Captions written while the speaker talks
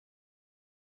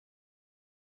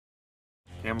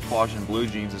camouflage and blue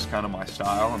jeans is kind of my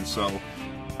style, and so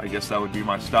I guess that would be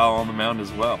my style on the mound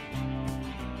as well.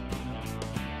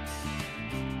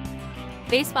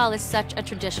 Baseball is such a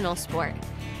traditional sport,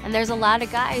 and there's a lot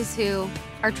of guys who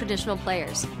are traditional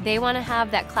players. They want to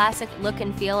have that classic look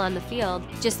and feel on the field,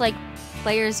 just like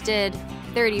players did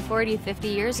 30, 40, 50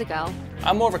 years ago.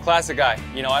 I'm more of a classic guy.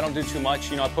 You know, I don't do too much.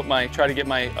 You know, I try to get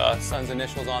my son's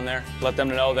initials on there, let them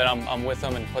know that I'm with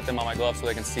them and put them on my glove so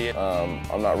they can see it.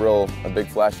 I'm not a big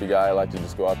flashy guy. I like to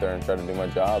just go out there and try to do my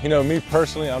job. You know, me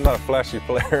personally, I'm not a flashy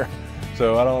player,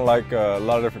 so I don't like a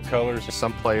lot of different colors.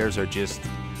 Some players are just,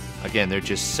 again, they're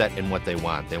just set in what they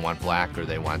want. They want black or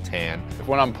they want tan.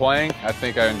 When I'm playing, I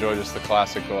think I enjoy just the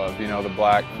classic glove, you know, the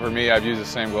black. For me, I've used the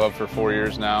same glove for 4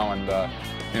 years now, and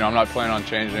you know, I'm not planning on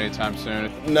changing anytime soon.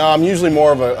 No, I'm usually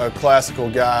more of a classical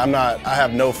guy. I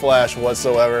have no flash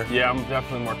whatsoever. Yeah, I'm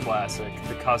definitely more classic.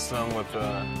 The custom with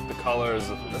the colors,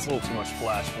 that's a little too much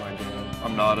flash for my game.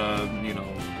 I'm not a, you know,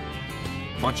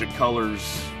 bunch of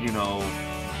colors, you know,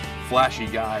 flashy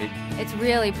guy. It's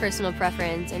really personal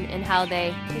preference and how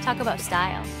they talk about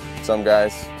style. Some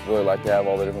guys really like to have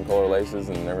all the different color laces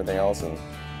and everything else,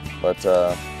 but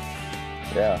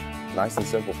yeah, nice and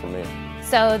simple for me.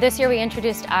 So this year we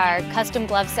introduced our custom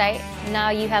glove site.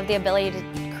 Now you have the ability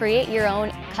to create your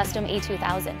own custom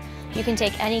A2000. You can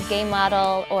take any game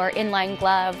model or inline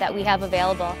glove that we have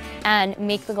available and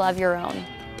make the glove your own.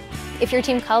 If your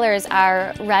team colors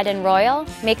are red and royal,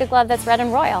 make a glove that's red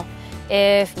and royal.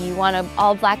 If you want an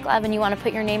all black glove and you want to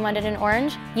put your name on it in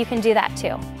orange, you can do that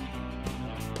too.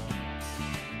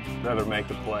 I'd rather make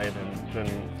the play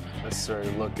than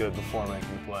necessarily look good before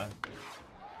making the play.